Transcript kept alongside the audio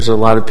There's a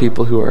lot of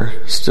people who are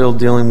still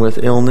dealing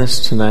with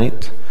illness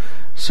tonight,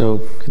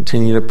 so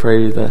continue to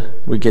pray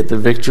that we get the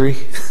victory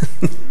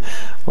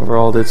over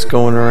all that's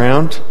going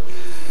around,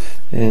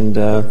 and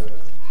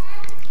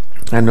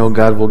I know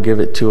God will give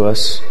it to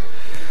us.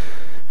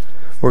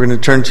 We're going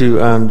to turn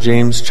to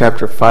James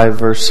chapter 5,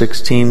 verse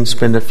 16,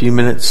 spend a few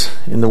minutes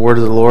in the Word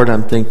of the Lord.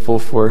 I'm thankful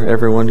for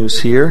everyone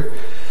who's here,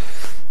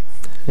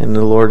 and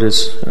the Lord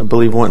is, I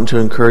believe, wanting to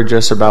encourage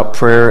us about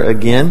prayer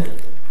again.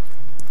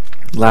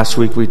 Last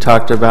week we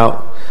talked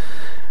about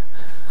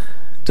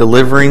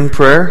delivering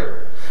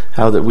prayer,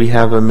 how that we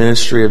have a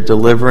ministry of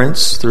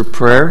deliverance through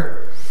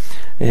prayer.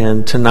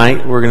 And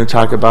tonight we're going to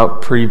talk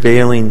about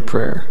prevailing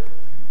prayer.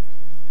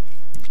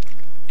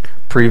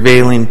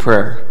 Prevailing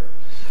prayer.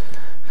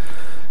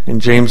 And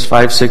James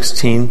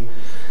 5:16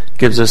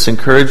 gives us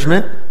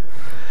encouragement. It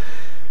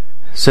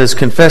says,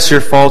 "Confess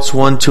your faults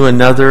one to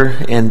another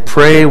and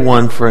pray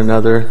one for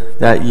another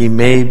that ye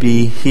may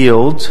be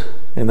healed."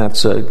 And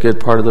that's a good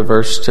part of the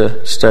verse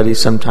to study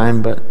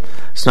sometime, but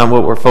it's not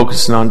what we're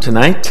focusing on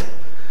tonight.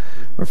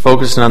 We're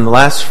focusing on the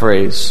last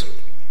phrase.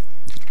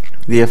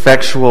 The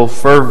effectual,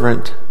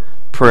 fervent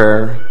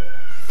prayer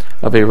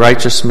of a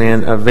righteous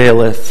man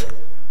availeth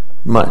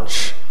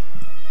much.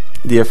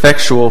 The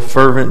effectual,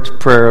 fervent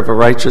prayer of a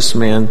righteous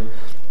man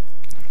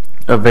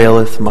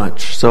availeth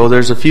much. So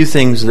there's a few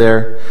things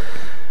there.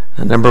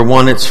 Number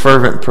one, it's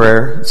fervent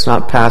prayer. It's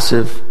not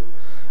passive,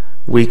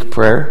 weak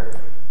prayer.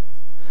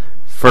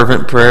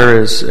 Fervent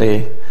prayer is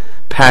a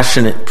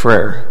passionate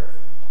prayer.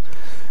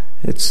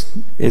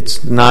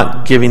 It's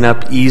not giving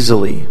up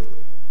easily.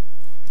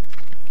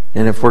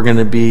 And if we're going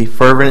to be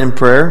fervent in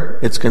prayer,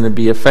 it's going to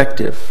be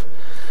effective.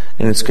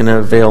 And it's going to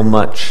avail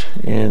much.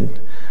 And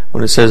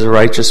when it says a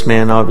righteous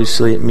man,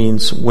 obviously it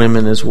means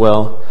women as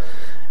well.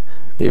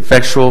 The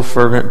effectual,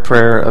 fervent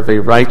prayer of a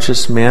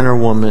righteous man or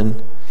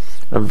woman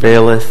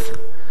availeth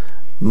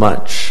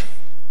much.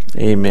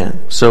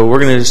 Amen. So we're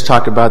going to just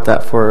talk about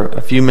that for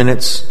a few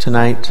minutes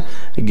tonight.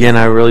 Again,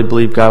 I really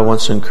believe God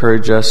wants to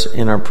encourage us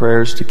in our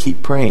prayers to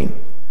keep praying.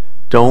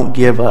 Don't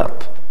give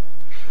up.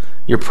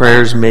 Your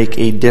prayers make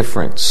a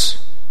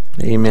difference.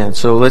 Amen.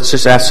 So let's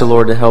just ask the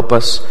Lord to help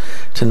us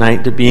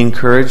tonight to be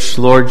encouraged.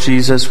 Lord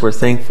Jesus, we're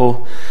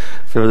thankful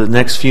for the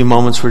next few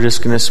moments we're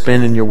just going to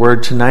spend in your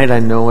word tonight. I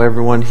know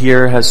everyone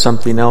here has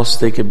something else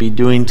they could be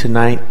doing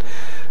tonight.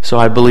 So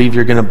I believe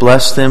you're going to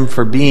bless them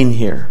for being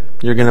here.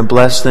 You're going to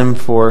bless them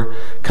for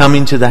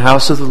coming to the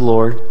house of the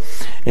Lord.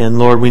 And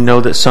Lord, we know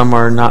that some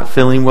are not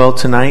feeling well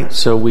tonight,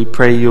 so we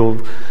pray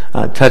you'll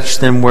touch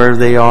them where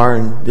they are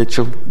and that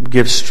you'll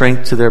give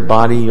strength to their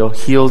body. You'll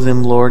heal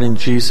them, Lord, in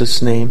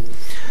Jesus' name.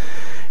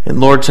 And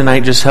Lord,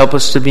 tonight just help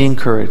us to be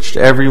encouraged.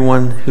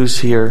 Everyone who's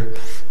here,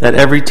 that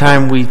every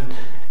time we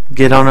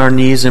get on our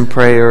knees and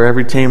pray, or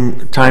every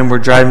time we're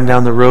driving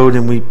down the road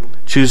and we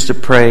choose to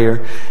pray,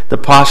 or the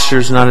posture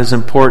is not as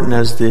important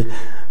as the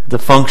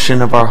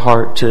function of our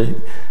heart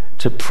to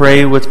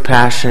pray with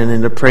passion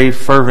and to pray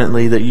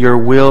fervently that your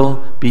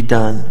will be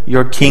done,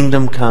 your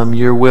kingdom come,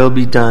 your will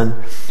be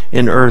done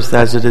in earth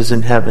as it is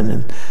in heaven.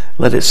 And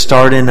let it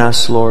start in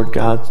us, Lord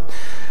God.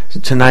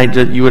 Tonight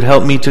that you would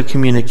help me to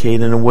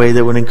communicate in a way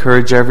that would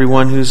encourage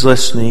everyone who's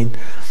listening,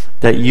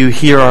 that you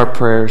hear our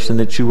prayers and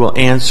that you will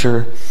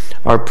answer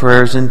our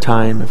prayers in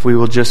time if we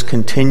will just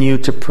continue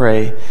to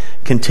pray,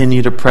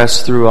 continue to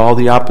press through all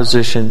the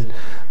opposition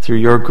through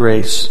your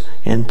grace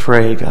and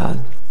pray, God.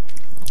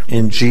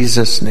 In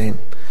Jesus' name.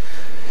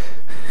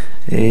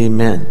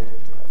 Amen.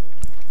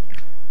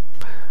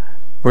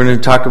 We're going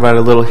to talk about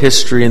a little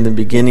history in the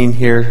beginning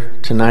here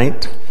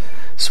tonight,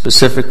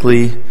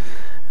 specifically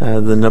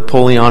the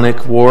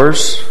Napoleonic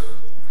Wars,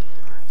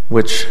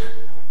 which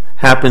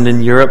happened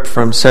in Europe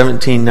from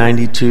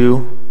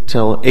 1792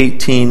 till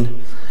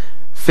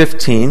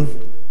 1815.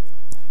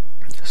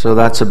 So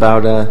that's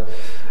about a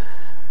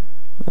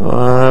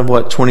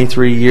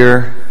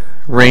 23-year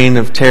reign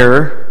of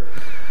terror,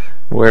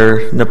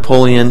 where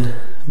Napoleon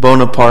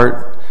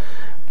Bonaparte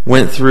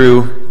went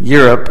through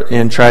Europe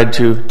and tried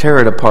to tear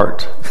it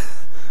apart.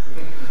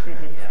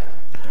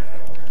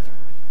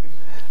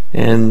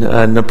 And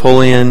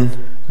Napoleon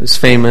is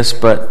famous,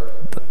 but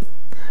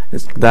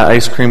that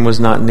ice cream was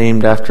not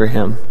named after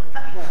him.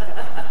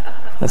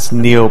 That's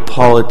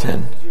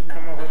Neapolitan. Did you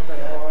come up with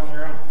that all on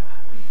your own?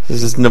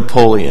 This is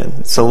Napoleon.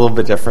 It's a little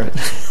bit different.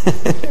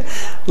 A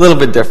little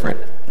bit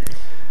different.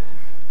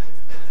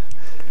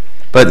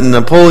 But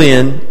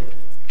Napoleon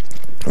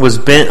was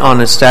bent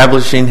on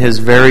establishing his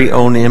very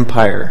own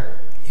empire.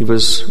 He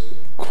was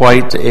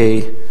quite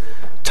a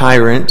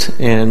tyrant,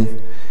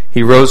 and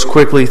he rose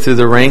quickly through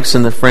the ranks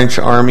in the French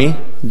army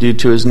due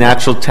to his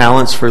natural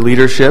talents for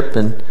leadership,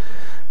 and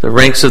the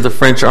ranks of the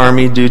French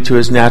army due to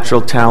his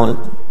natural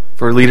talent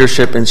for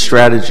leadership and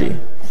strategy.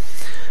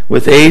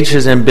 With age,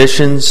 his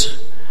ambitions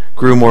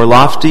grew more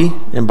lofty,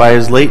 and by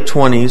his late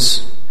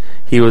 20s,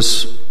 he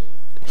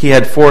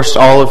had forced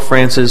all of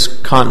France's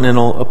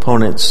continental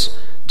opponents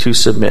to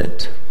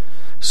submit.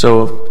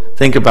 So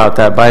think about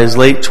that. By his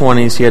late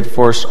 20s, he had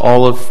forced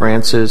all of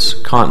France's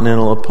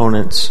continental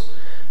opponents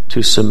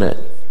to submit.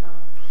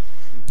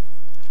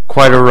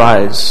 quite a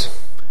rise,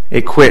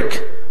 a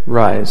quick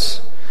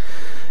rise.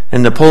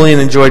 And Napoleon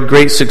enjoyed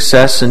great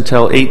success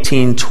until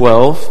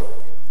 1812,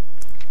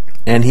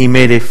 and he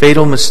made a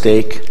fatal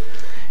mistake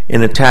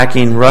in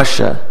attacking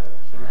Russia.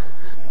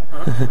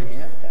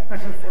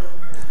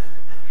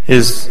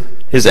 His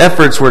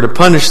efforts were to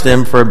punish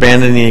them for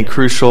abandoning a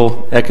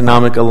crucial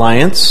economic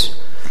alliance,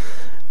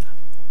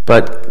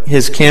 but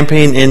his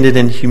campaign ended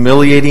in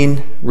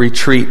humiliating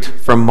retreat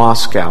from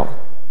Moscow.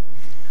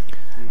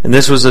 And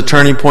this was a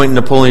turning point in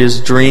Napoleon's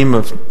dream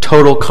of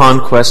total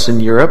conquest in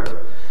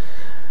Europe.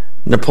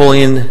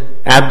 Napoleon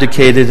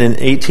abdicated in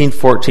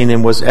 1814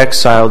 and was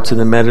exiled to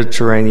the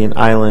Mediterranean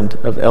island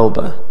of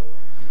Elba.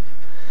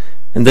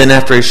 And then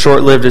after a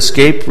short-lived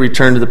escape,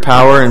 returned to the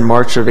power in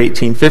March of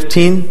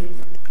 1815,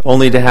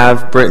 only to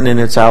have Britain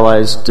and its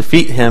allies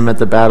defeat him at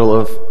the Battle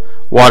of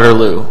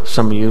Waterloo.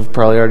 Some of you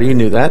probably already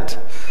knew that,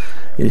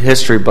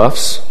 history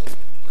buffs.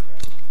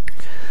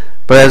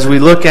 But as we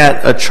look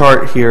at a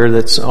chart here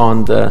that's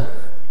on the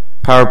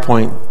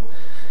PowerPoint,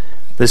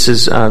 this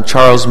is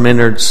Charles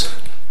Minard's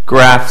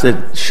graph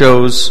that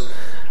shows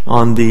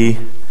on the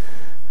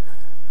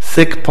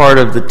thick part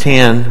of the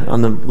tan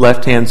on the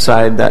left-hand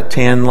side, that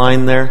tan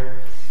line there,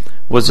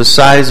 was the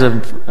size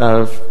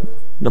of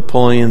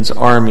Napoleon's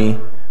army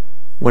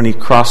when he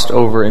crossed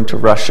over into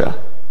Russia.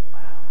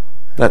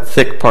 That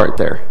thick part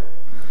there.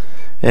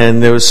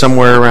 And there was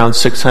somewhere around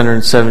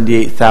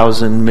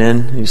 678,000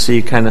 men. You see,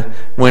 he kind of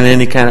went in,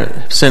 he kind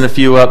of sent a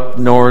few up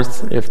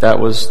north, if that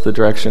was the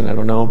direction, I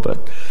don't know, but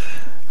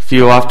a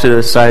few off to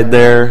the side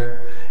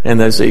there. And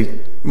as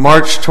they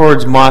marched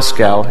towards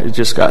Moscow, it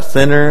just got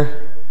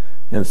thinner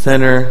and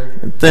thinner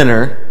and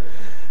thinner.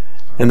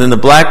 And then the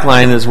black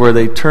line is where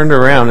they turned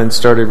around and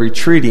started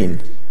retreating.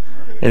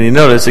 And you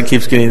notice it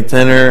keeps getting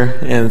thinner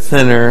and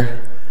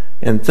thinner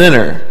and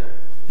thinner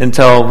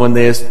until when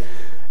they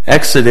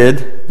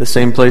exited the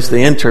same place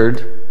they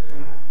entered,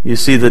 you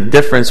see the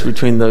difference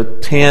between the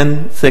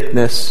tan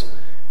thickness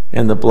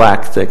and the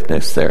black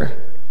thickness there.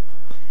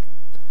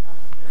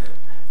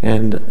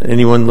 And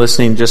anyone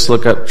listening, just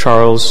look up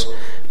Charles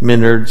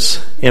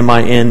Minard's,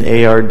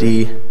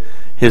 M-I-N-A-R-D,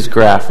 his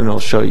graph, and it'll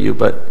show you.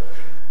 But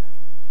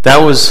that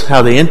was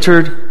how they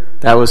entered,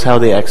 that was how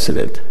they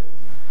exited.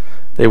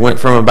 They went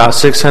from about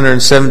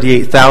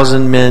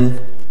 678,000 men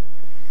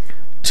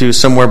to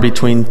somewhere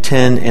between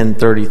 10 and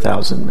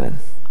 30,000 men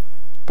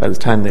by the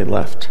time they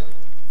left,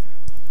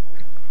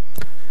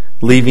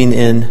 leaving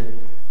in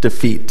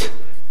defeat.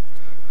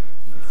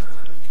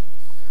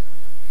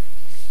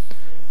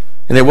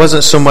 And it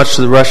wasn't so much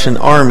the Russian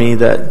army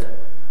that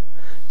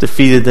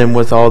defeated them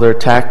with all their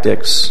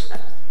tactics.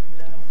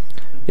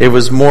 It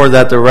was more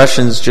that the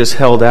Russians just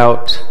held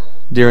out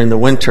during the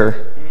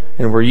winter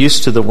and were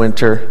used to the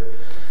winter,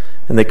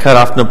 and they cut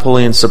off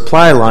Napoleon's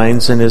supply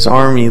lines, and his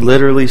army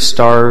literally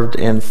starved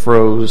and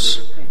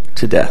froze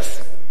to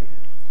death.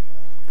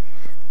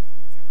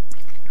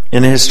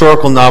 In a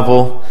historical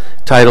novel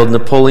titled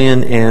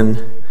Napoleon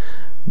and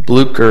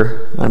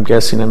Blucher, I'm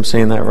guessing I'm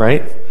saying that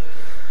right,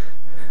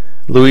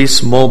 Louis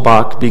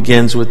Muhlbach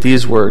begins with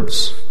these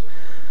words: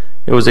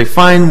 "It was a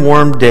fine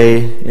warm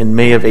day in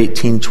May of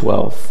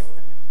 1812.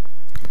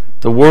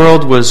 The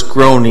world was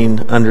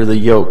groaning under the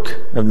yoke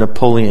of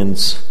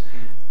Napoleon's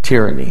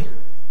tyranny."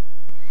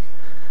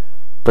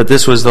 But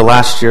this was the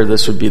last year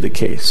this would be the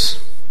case.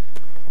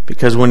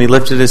 Because when he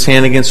lifted his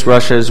hand against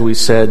Russia, as we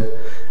said,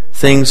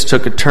 things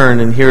took a turn,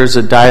 and here's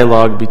a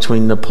dialogue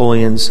between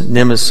Napoleon's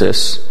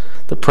nemesis,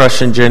 the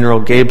Prussian General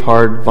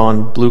Gebhard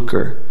von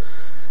Blücher,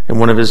 and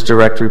one of his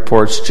direct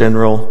reports,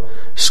 General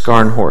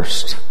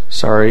Scharnhorst.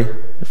 Sorry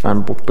if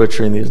I'm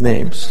butchering these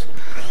names.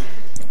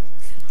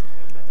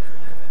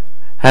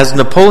 "Has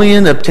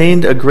Napoleon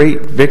obtained a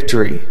great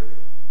victory?"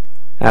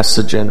 asked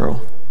the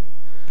general.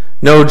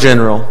 "No,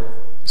 General,"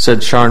 said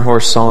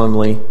Scharnhorst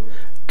solemnly.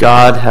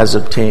 "God has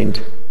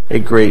obtained a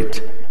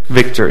great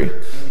victory."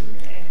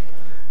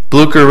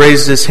 Blücher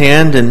raised his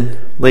hand and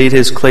laid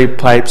his clay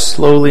pipe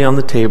slowly on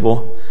the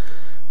table.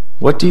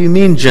 "What do you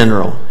mean,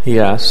 General?" he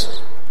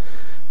asked.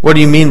 "What do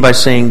you mean by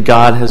saying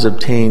God has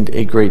obtained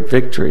a great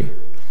victory?"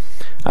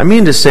 "I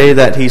mean to say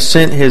that he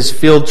sent his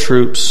field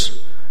troops,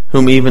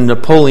 whom even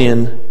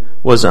Napoleon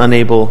was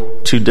unable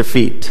to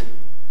defeat."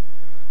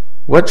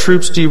 "What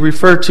troops do you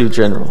refer to,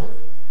 General?"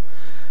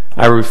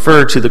 "I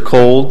refer to the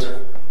cold,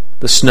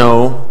 the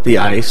snow, the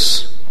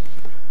ice,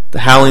 the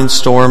howling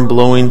storm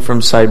blowing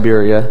from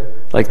Siberia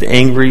like the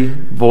angry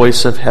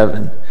voice of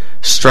heaven,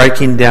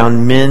 striking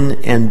down men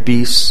and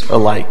beasts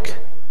alike."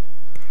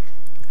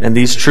 "And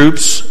these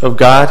troops of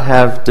God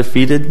have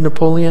defeated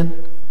Napoleon?"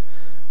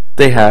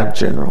 "They have,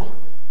 General."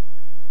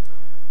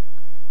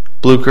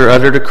 Blücher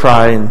uttered a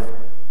cry and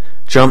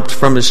jumped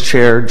from his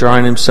chair,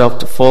 drawing himself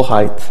to full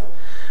height.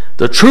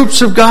 "The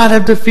troops of God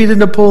have defeated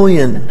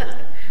Napoleon!"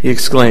 he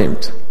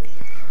exclaimed.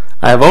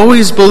 "I have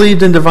always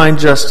believed in divine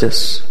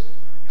justice.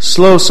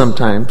 Slow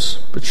sometimes,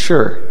 but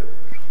sure.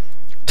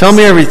 Tell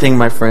me everything,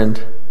 my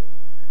friend.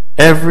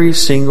 Every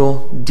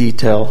single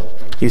detail,"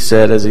 he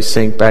said as he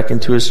sank back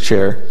into his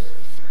chair,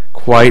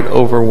 quite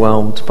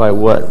overwhelmed by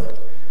what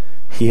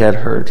he had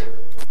heard.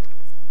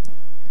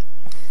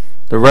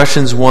 The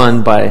Russians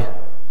won by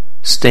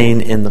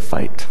staying in the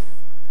fight,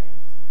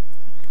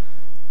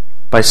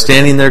 by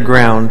standing their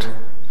ground,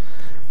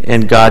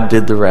 and God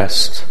did the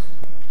rest.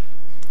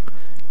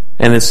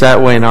 And it's that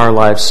way in our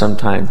lives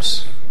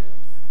sometimes.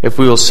 If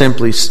we will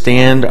simply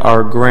stand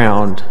our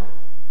ground,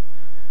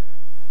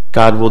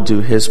 God will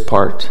do his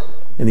part,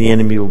 and the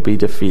enemy will be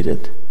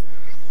defeated.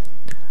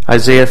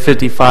 Isaiah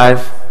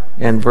 55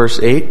 and verse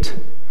 8.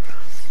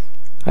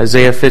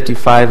 Isaiah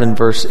 55 and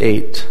verse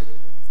 8.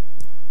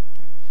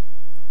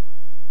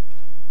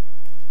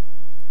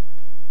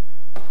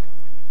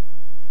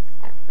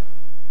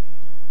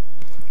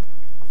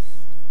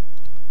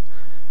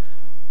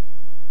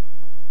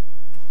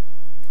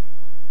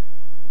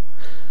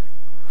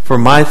 For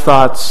my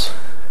thoughts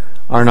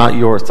are not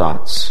your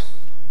thoughts,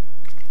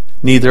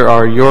 neither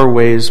are your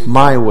ways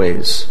my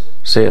ways,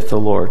 saith the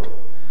Lord.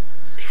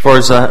 For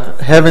as the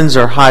heavens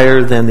are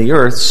higher than the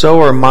earth,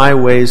 so are my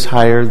ways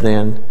higher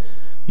than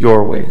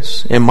your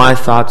ways, and my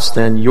thoughts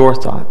than your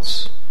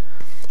thoughts.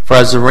 For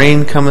as the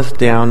rain cometh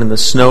down and the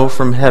snow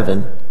from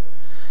heaven,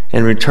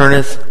 and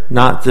returneth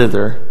not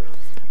thither,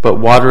 but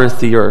watereth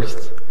the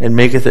earth, and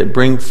maketh it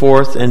bring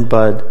forth and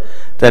bud,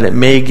 that it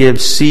may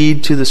give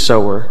seed to the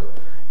sower,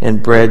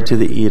 and bread to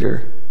the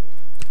eater,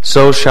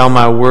 so shall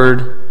my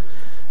word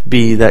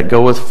be that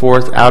goeth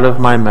forth out of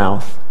my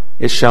mouth.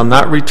 It shall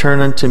not return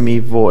unto me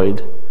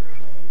void,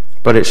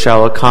 but it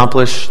shall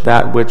accomplish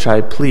that which I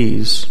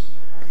please,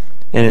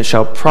 and it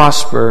shall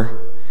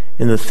prosper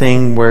in the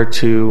thing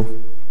whereto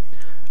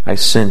I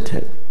sent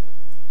it.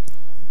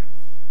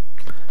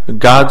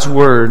 God's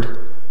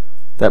word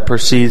that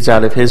proceeds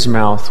out of his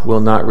mouth will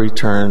not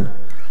return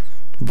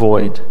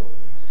void.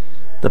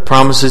 The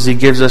promises he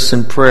gives us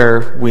in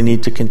prayer, we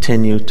need to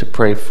continue to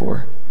pray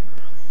for.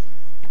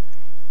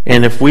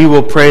 And if we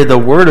will pray the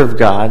word of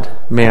God,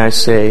 may I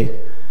say,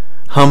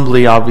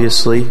 humbly,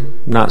 obviously,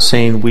 not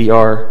saying we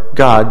are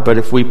God, but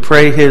if we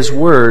pray his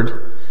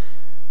word,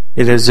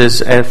 it is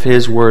as if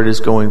his word is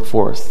going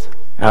forth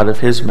out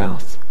of his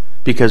mouth,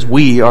 because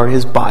we are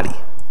his body,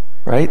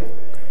 right?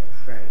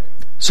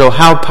 So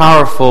how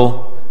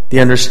powerful the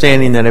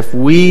understanding that if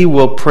we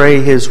will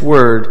pray his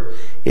word,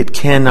 it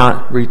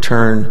cannot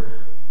return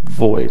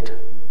void.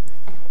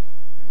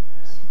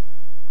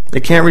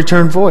 It can't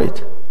return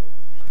void.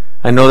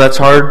 I know that's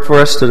hard for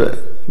us to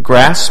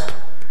grasp,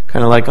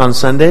 kind of like on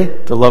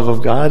Sunday, the love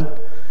of God.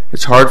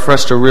 It's hard for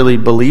us to really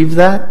believe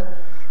that.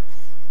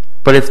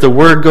 But if the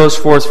word goes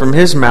forth from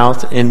his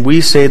mouth and we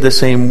say the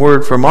same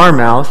word from our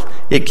mouth,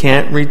 it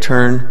can't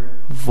return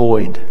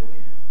void.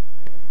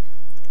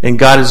 And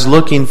God is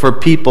looking for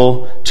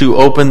people to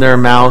open their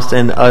mouth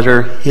and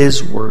utter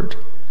his word.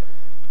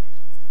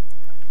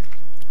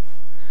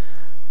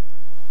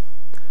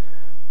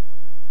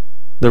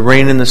 The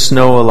rain and the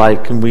snow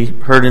alike, and we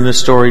heard in the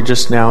story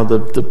just now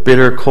the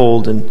bitter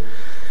cold and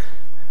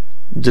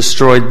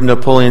destroyed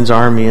Napoleon's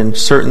army, and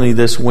certainly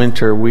this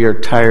winter we are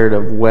tired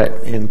of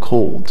wet and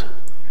cold.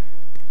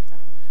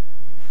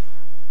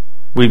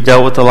 We've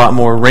dealt with a lot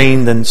more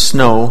rain than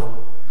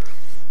snow,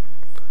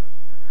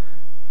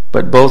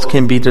 but both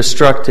can be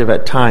destructive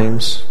at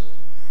times.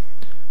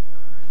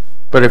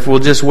 But if we'll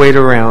just wait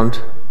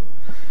around,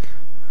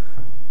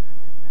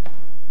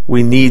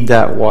 we need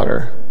that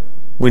water.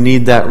 We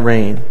need that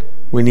rain.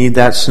 We need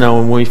that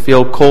snow. And when we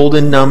feel cold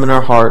and numb in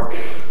our heart,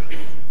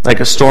 like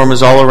a storm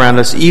is all around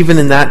us, even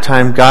in that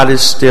time, God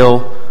is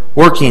still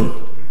working.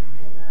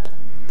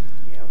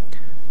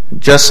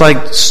 Just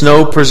like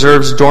snow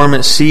preserves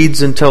dormant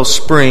seeds until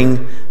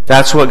spring,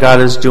 that's what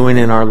God is doing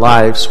in our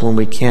lives when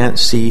we can't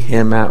see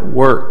him at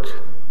work.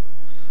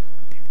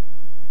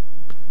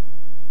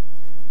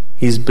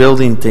 He's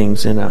building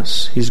things in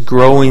us. He's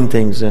growing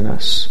things in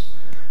us.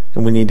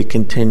 And we need to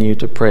continue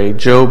to pray.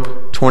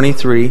 Job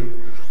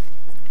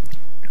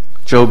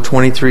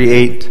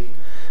 23:8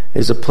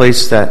 is a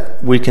place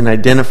that we can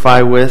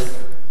identify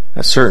with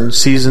at certain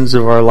seasons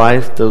of our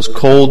life. Those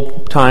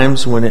cold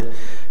times when it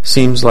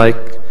seems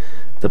like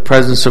the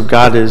presence of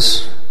God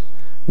is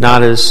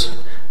not as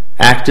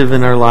active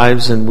in our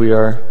lives and we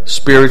are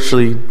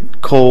spiritually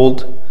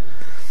cold.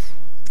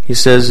 He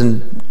says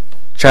in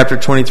chapter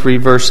 23,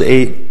 verse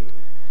 8,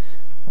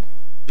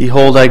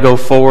 "Behold, I go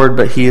forward,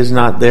 but he is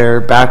not there.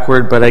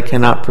 Backward, but I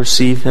cannot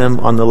perceive him.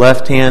 On the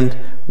left hand,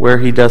 where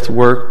he doth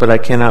work, but I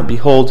cannot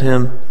behold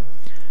him.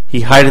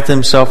 He hideth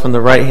himself on the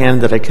right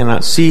hand, that I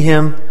cannot see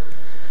him.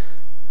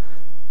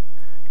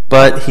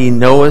 But he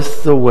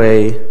knoweth the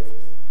way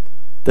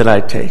that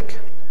I take.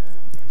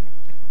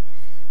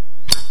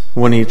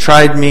 When he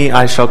tried me,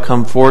 I shall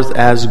come forth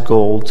as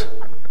gold.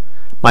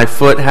 My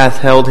foot hath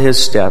held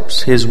his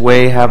steps. His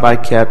way have I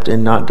kept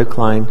and not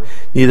declined.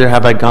 Neither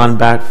have I gone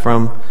back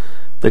from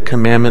the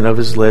commandment of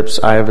his lips.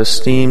 I have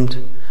esteemed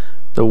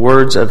the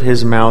words of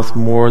his mouth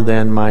more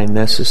than my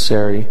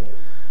necessary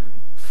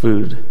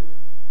food."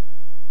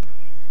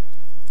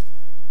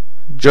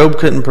 Job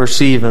couldn't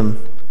perceive him,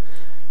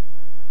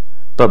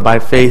 but by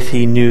faith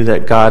he knew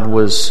that God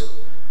was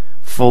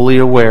fully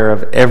aware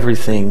of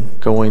everything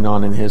going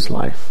on in his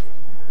life,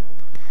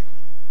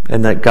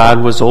 and that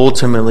God was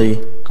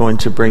ultimately going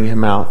to bring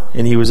him out.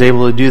 And he was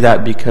able to do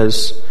that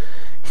because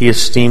he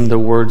esteemed the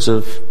words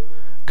of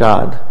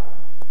God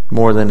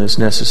more than his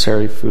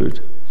necessary food.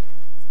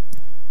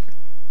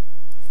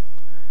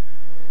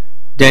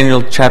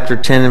 Daniel chapter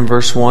 10 and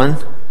verse 1.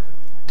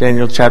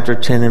 Daniel chapter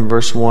 10 and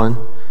verse 1.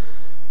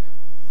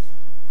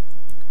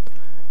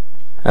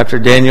 After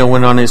Daniel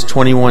went on his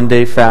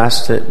 21-day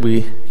fast that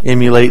we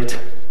emulate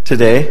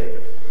today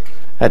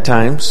at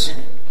times,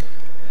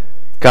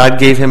 God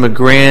gave him a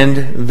grand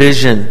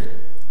vision.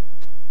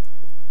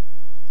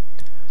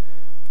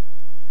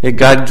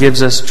 God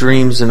gives us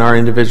dreams in our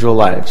individual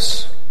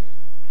lives.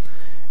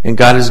 And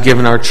God has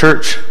given our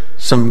church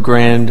some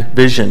grand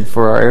vision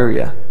for our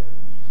area.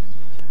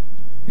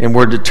 And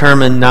we're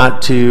determined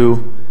not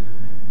to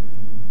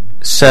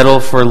settle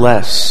for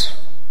less.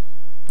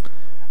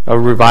 A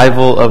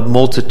revival of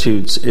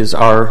multitudes is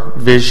our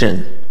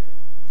vision.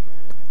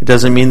 It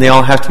doesn't mean they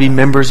all have to be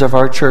members of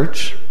our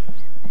church.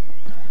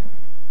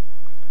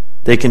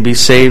 They can be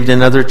saved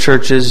in other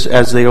churches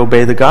as they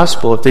obey the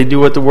gospel. If they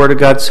do what the Word of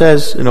God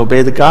says and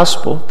obey the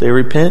gospel, they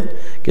repent,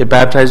 get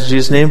baptized in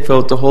Jesus' name, fill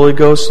with the Holy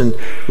Ghost, and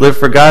live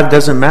for God. It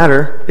doesn't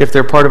matter if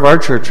they're part of our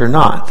church or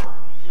not.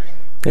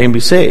 They can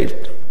be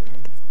saved.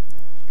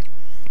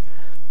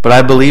 But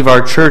I believe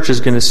our church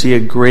is going to see a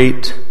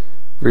great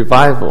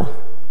revival.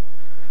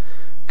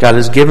 God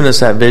has given us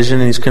that vision,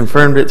 and He's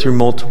confirmed it through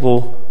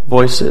multiple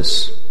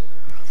voices.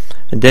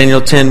 And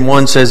Daniel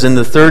 10:1 says, "In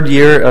the 3rd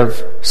year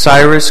of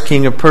Cyrus,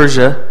 king of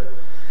Persia,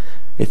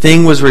 a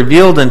thing was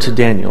revealed unto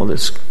Daniel.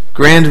 This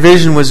grand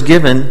vision was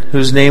given,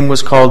 whose name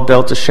was called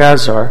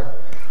Belteshazzar.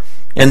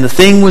 And the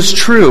thing was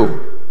true."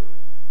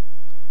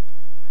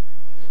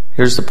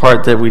 Here's the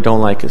part that we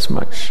don't like as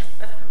much.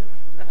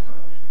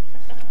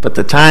 "But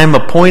the time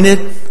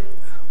appointed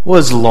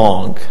was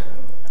long."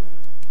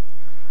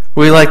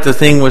 We like the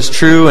thing was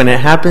true and it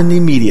happened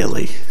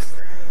immediately.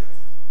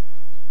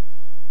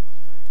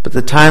 But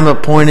the time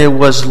appointed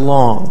was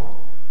long.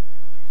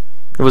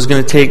 It was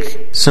going to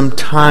take some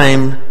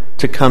time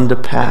to come to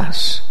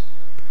pass.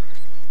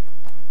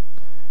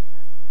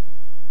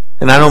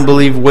 And I don't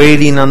believe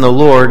waiting on the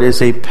Lord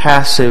is a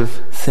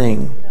passive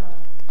thing.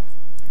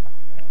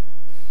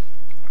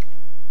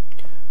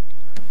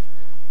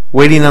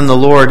 Waiting on the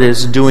Lord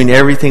is doing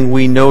everything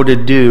we know to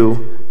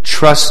do,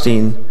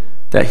 trusting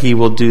that He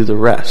will do the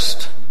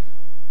rest.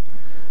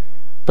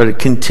 But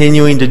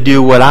continuing to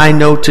do what I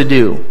know to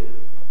do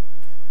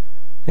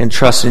and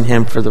trusting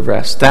Him for the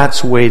rest.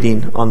 That's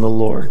waiting on the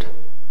Lord.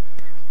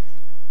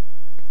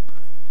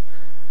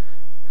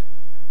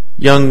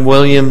 Young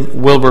William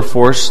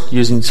Wilberforce,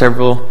 using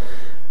several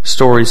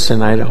stories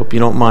tonight, I hope you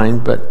don't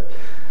mind, but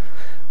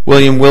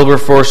William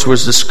Wilberforce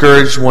was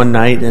discouraged one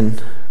night in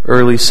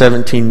early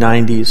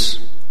 1790s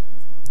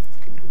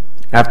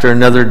after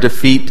another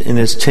defeat in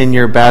his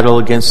 10-year battle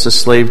against the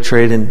slave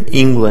trade in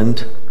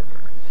England.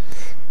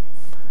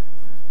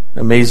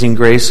 Amazing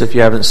Grace, if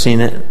you haven't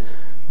seen it,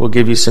 will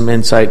give you some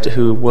insight to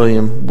who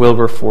William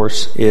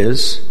Wilberforce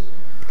is.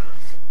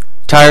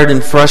 Tired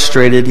and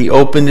frustrated, he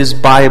opened his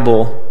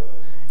Bible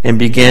and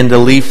began to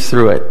leaf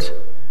through it.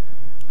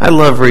 I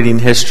love reading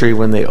history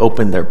when they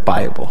open their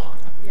Bible.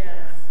 Yes.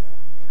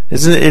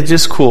 Isn't it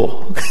just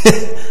cool?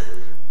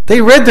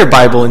 They read their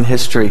Bible in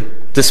history,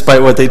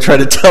 despite what they try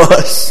to tell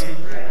us.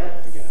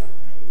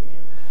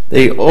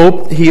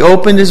 He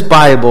opened his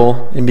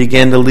Bible and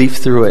began to leaf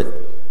through it. And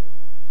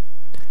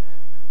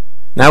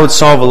that would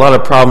solve a lot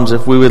of problems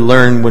if we would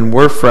learn when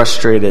we're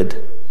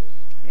frustrated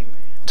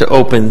to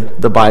open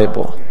the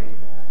Bible.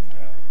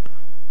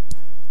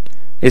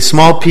 A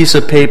small piece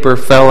of paper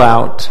fell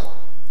out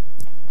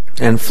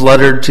and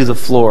fluttered to the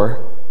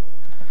floor.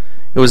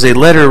 It was a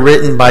letter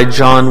written by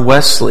John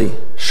Wesley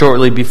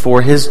shortly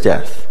before his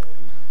death.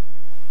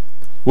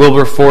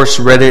 Wilberforce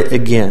read it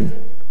again.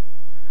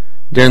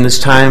 During this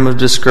time of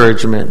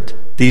discouragement,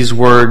 these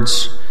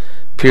words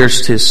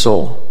pierced his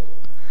soul.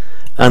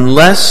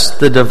 "Unless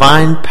the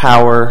divine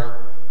power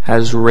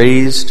has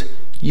raised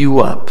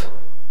you up,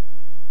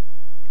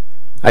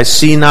 I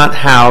see not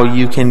how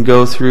you can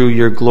go through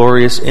your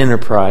glorious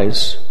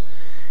enterprise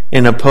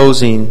in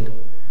opposing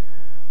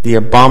the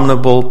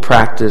abominable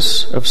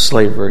practice of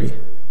slavery,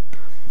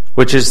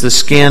 which is the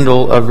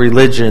scandal of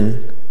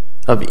religion,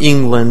 of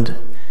England,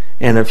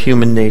 and of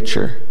human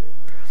nature.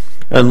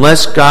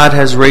 Unless God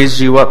has raised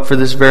you up for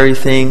this very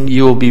thing,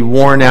 you will be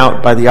worn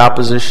out by the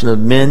opposition of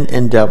men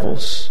and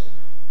devils.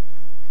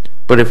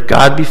 But if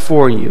God be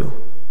for you,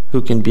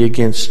 who can be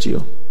against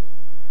you?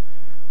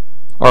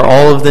 Are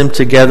all of them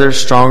together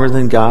stronger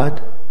than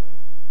God?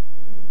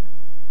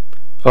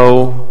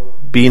 Oh,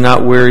 be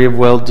not weary of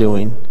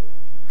well-doing.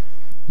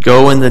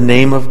 Go in the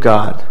name of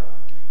God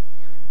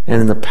and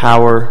in the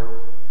power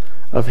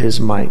of His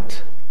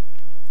might."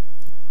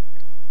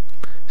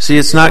 See,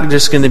 it's not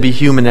just going to be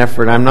human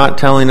effort. I'm not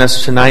telling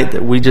us tonight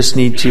that we just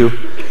need to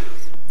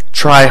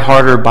try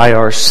harder by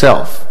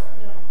ourselves.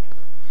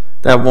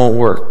 That won't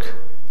work.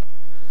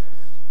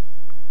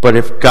 But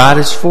if God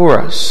is for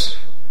us,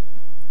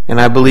 and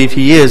I believe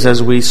He is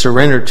as we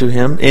surrender to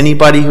Him,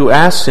 anybody who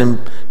asks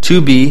Him to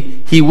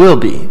be, He will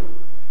be.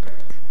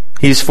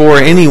 He's for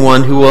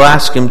anyone who will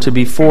ask him to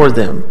be for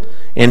them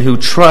and who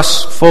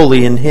trusts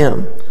fully in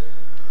him.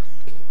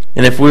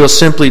 And if we will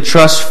simply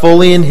trust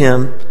fully in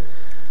him,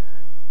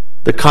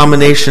 the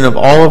combination of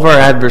all of our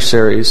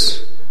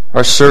adversaries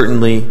are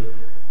certainly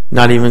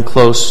not even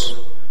close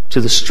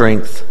to the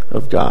strength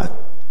of God.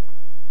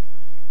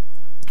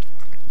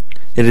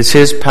 It is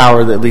his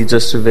power that leads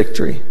us to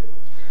victory.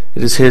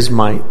 It is his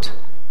might.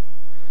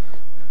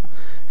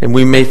 And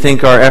we may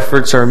think our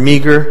efforts are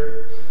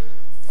meager,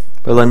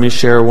 but let me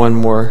share one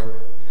more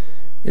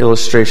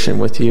illustration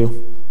with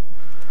you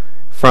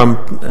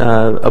from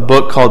a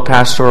book called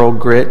Pastoral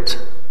Grit.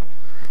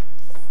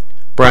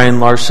 Brian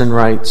Larson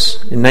writes,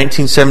 in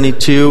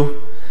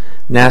 1972,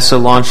 NASA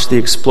launched the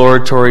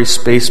exploratory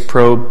space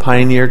probe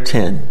Pioneer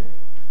 10.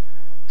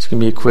 It's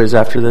going to be a quiz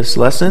after this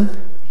lesson.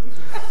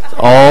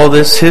 All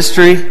this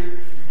history,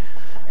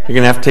 you're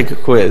going to have to take a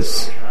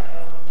quiz.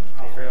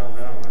 I'll fail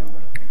that one.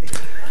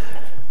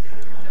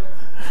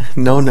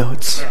 No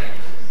notes.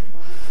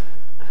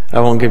 I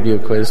won't give you a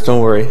quiz,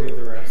 don't worry.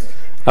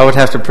 I would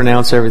have to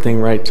pronounce everything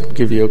right to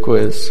give you a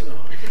quiz.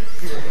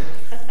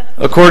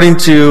 According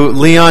to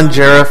Leon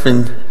Jariff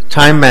in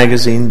Time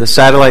magazine, the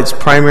satellite's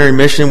primary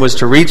mission was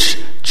to reach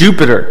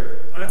Jupiter,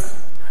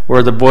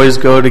 where the boys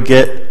go to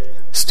get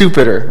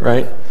stupider,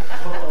 right?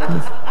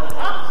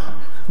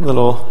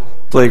 Little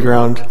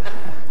playground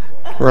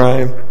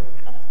rhyme.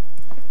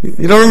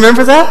 You don't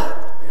remember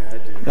that?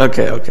 Yeah, I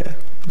do. Okay.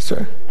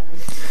 Sorry.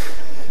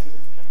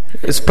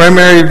 Its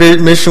primary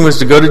mission was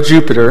to go to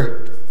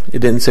Jupiter. It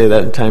didn't say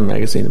that in Time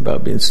magazine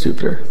about being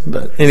stupider.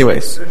 But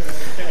anyways.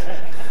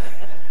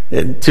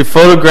 To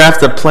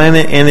photograph the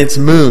planet and its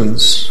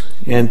moons,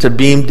 and to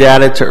beam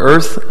data to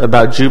Earth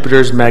about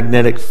Jupiter's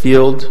magnetic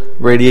field,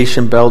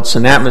 radiation belts,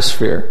 and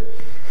atmosphere.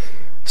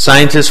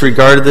 Scientists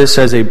regarded this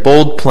as a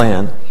bold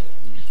plan.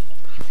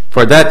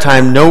 For at that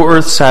time, no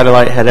Earth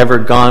satellite had ever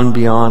gone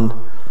beyond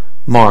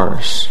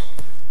Mars.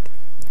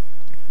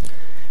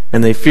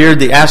 And they feared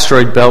the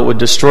asteroid belt would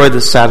destroy the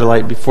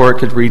satellite before it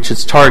could reach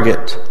its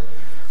target.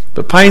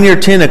 But Pioneer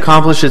 10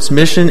 accomplished its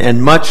mission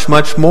and much,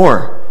 much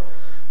more.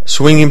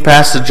 Swinging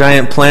past the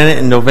giant planet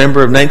in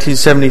November of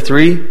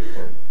 1973,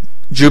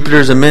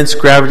 Jupiter's immense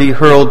gravity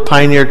hurled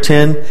Pioneer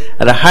 10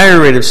 at a higher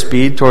rate of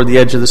speed toward the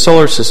edge of the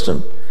solar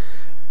system.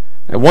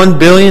 At 1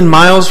 billion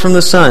miles from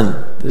the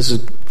sun,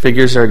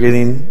 figures are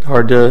getting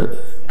hard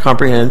to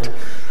comprehend,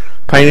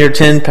 Pioneer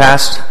 10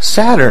 passed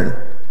Saturn.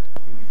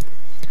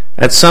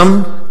 At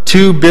some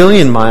 2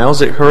 billion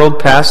miles, it hurled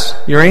past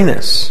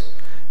Uranus.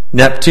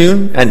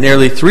 Neptune at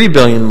nearly 3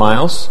 billion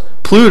miles.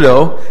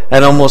 Pluto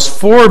at almost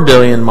 4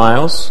 billion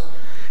miles.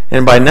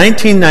 And by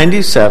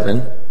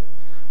 1997,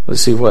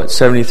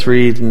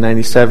 73 to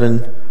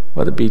 97,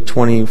 it'd be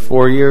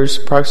 24 years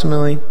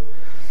approximately.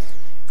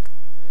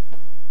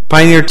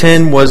 Pioneer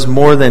 10 was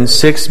more than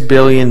 6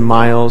 billion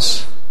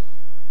miles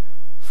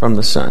from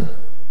the sun.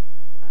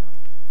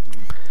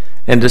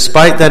 And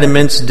despite that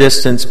immense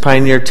distance,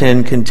 Pioneer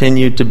 10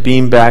 continued to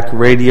beam back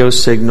radio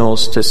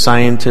signals to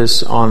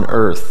scientists on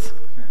Earth.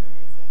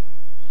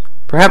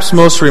 Perhaps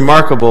most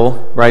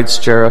remarkable, writes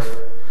Jariff,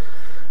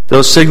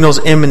 those signals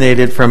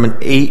emanated from an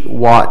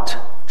 8-watt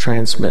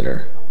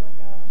transmitter,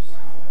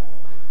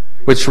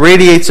 which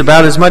radiates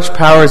about as much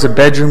power as a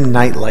bedroom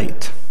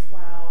nightlight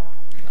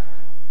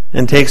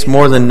and takes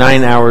more than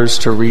 9 hours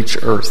to reach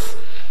Earth.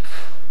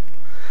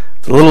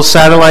 The little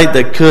satellite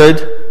that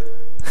could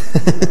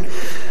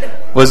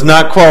was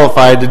not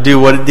qualified to do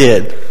what it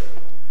did.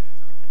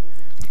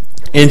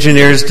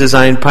 Engineers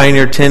designed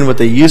Pioneer 10 with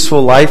a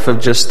useful life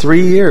of just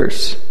 3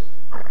 years.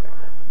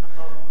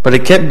 But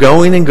it kept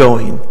going and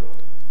going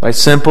by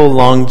simple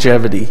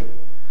longevity.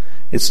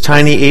 Its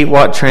tiny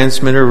 8-watt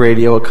transmitter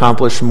radio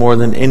accomplished more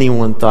than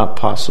anyone thought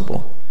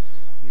possible.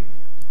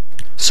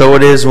 So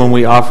it is when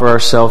we offer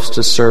ourselves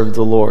to serve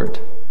the Lord.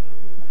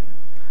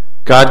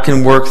 God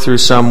can work through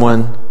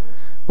someone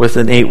with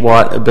an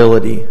 8-watt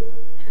ability.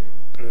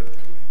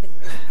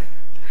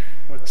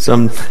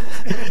 I'm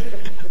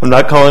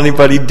not calling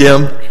anybody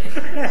dim.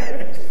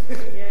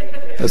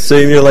 I'm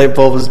saying your light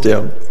bulb is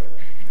dim.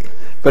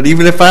 But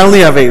even if I only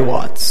have 8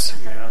 watts,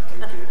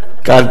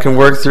 God can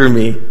work through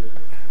me.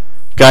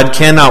 God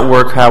cannot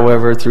work,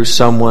 however, through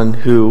someone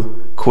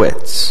who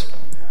quits.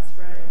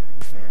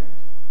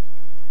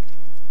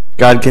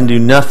 God can do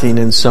nothing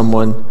in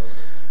someone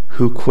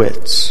who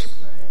quits.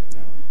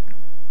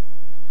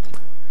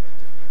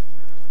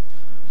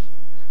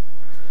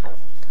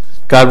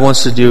 God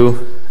wants to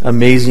do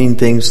amazing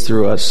things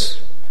through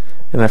us.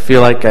 And I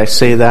feel like I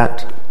say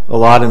that a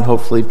lot, and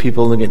hopefully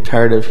people don't get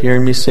tired of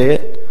hearing me say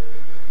it.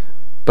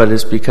 But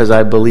it's because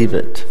I believe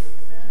it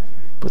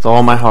with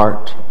all my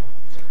heart.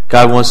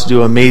 God wants to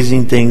do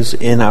amazing things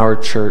in our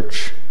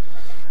church.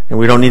 And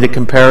we don't need to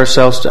compare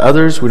ourselves to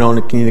others. We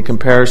don't need to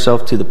compare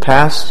ourselves to the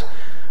past.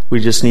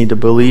 We just need to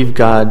believe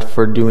God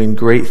for doing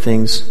great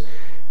things.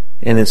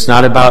 And it's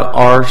not about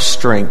our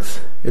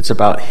strength. It's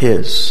about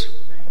His.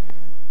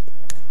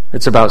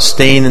 It's about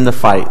staying in the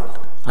fight.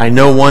 I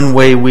know one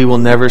way we will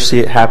never see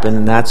it happen,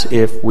 and that's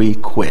if we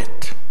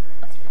quit.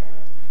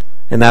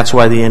 And that's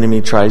why the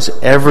enemy tries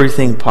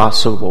everything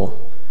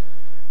possible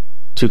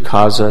to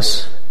cause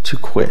us to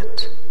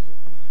quit.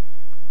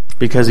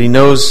 Because he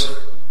knows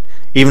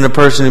even a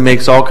person who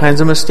makes all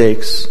kinds of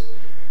mistakes,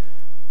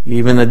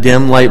 even a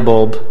dim light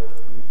bulb,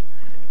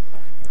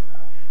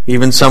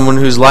 even someone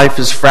whose life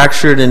is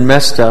fractured and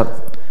messed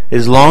up,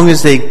 as long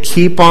as they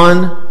keep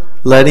on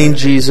letting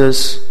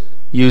Jesus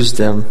use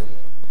them,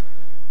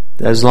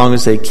 as long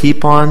as they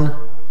keep on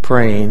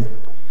praying,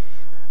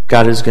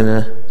 God is going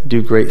to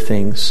do great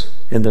things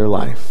in their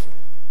life.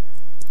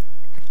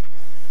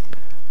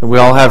 And we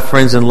all have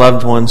friends and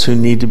loved ones who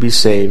need to be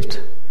saved.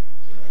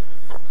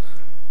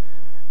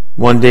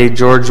 One day,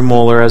 George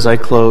Mueller, as I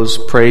close,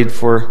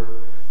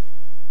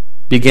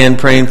 began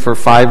praying for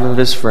 5 of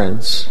his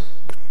friends.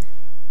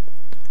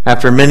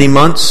 After many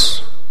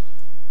months,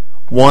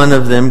 one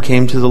of them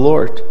came to the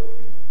Lord.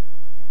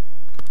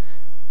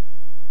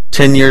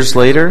 10 years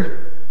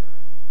later,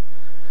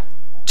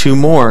 2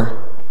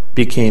 more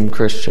became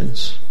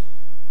Christians.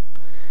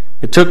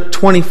 It took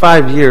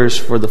 25 years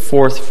for the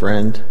 4th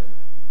friend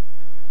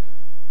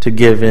to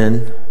give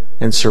in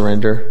and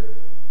surrender.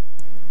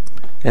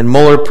 And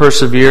Mueller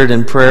persevered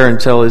in prayer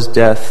until his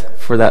death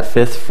for that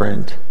 5th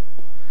friend.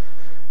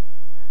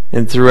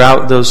 And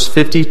throughout those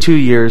 52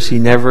 years, he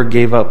never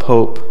gave up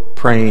hope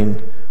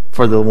praying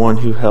for the one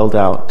who held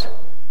out.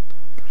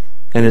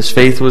 And his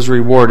faith was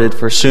rewarded,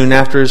 for soon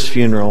after his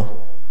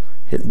funeral,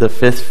 the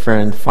 5th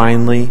friend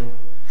finally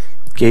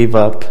gave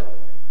up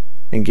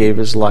and gave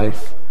his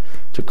life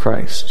to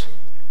Christ.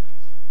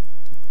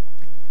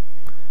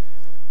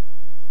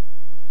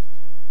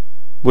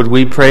 Would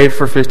we pray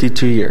for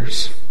 52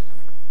 years?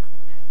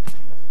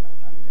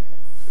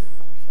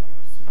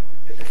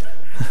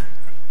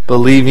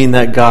 Believing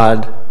that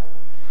God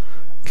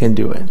can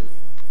do it.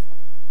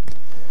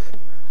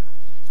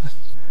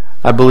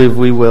 I believe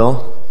we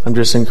will. I'm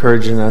just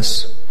encouraging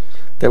us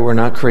that we're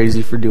not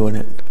crazy for doing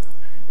it.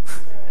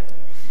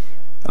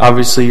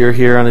 Obviously, you're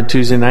here on a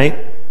Tuesday night.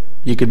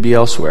 You could be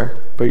elsewhere,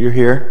 but you're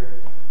here.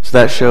 So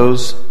that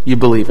shows you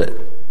believe it.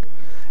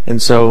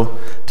 And so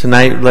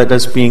tonight, let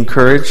us be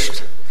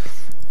encouraged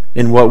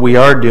in what we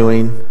are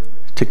doing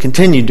to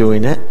continue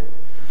doing it.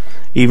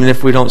 Even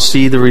if we don't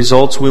see the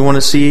results we want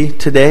to see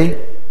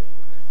today,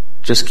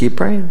 just keep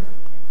praying.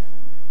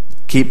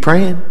 Keep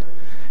praying.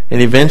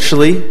 And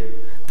eventually,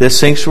 this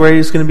sanctuary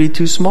is going to be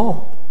too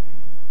small.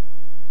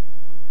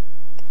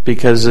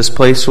 Because this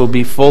place will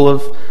be full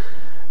of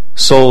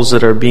souls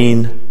that are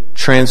being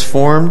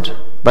transformed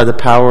by the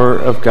power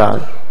of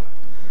God.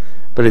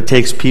 But it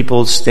takes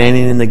people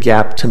standing in the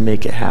gap to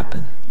make it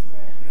happen.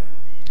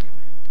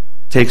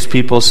 It takes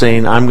people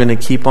saying, I'm going to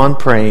keep on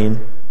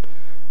praying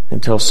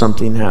until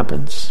something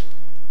happens.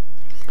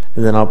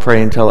 And then I'll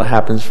pray until it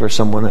happens for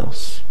someone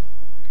else.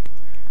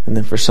 And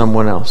then for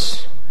someone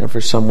else. And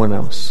for someone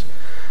else.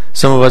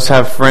 Some of us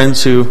have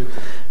friends who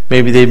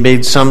maybe they've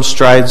made some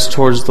strides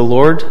towards the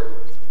Lord.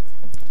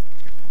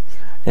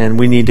 And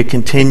we need to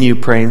continue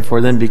praying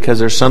for them, because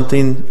there's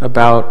something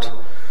about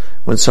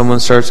when someone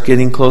starts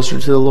getting closer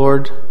to the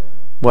Lord,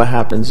 what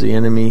happens? The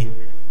enemy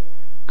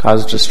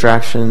causes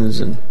distractions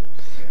and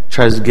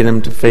tries to get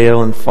them to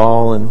fail and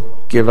fall and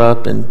give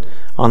up and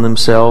on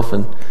themselves.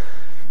 And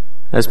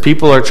as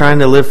people are trying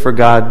to live for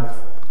God,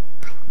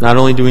 not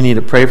only do we need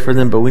to pray for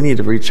them, but we need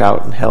to reach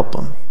out and help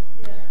them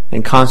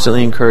and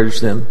constantly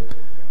encourage them.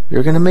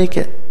 You're going to make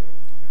it.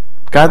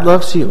 God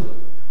loves you.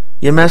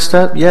 You messed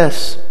up?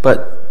 Yes.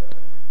 But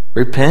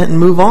repent and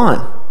move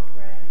on.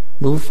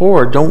 Move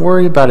forward. Don't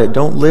worry about it.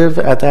 Don't live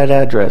at that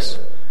address.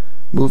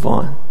 Move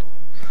on.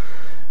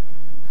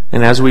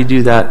 And as we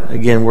do that,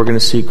 again, we're going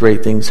to see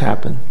great things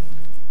happen.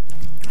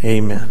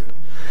 Amen.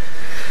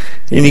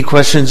 Any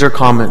questions or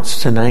comments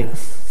tonight?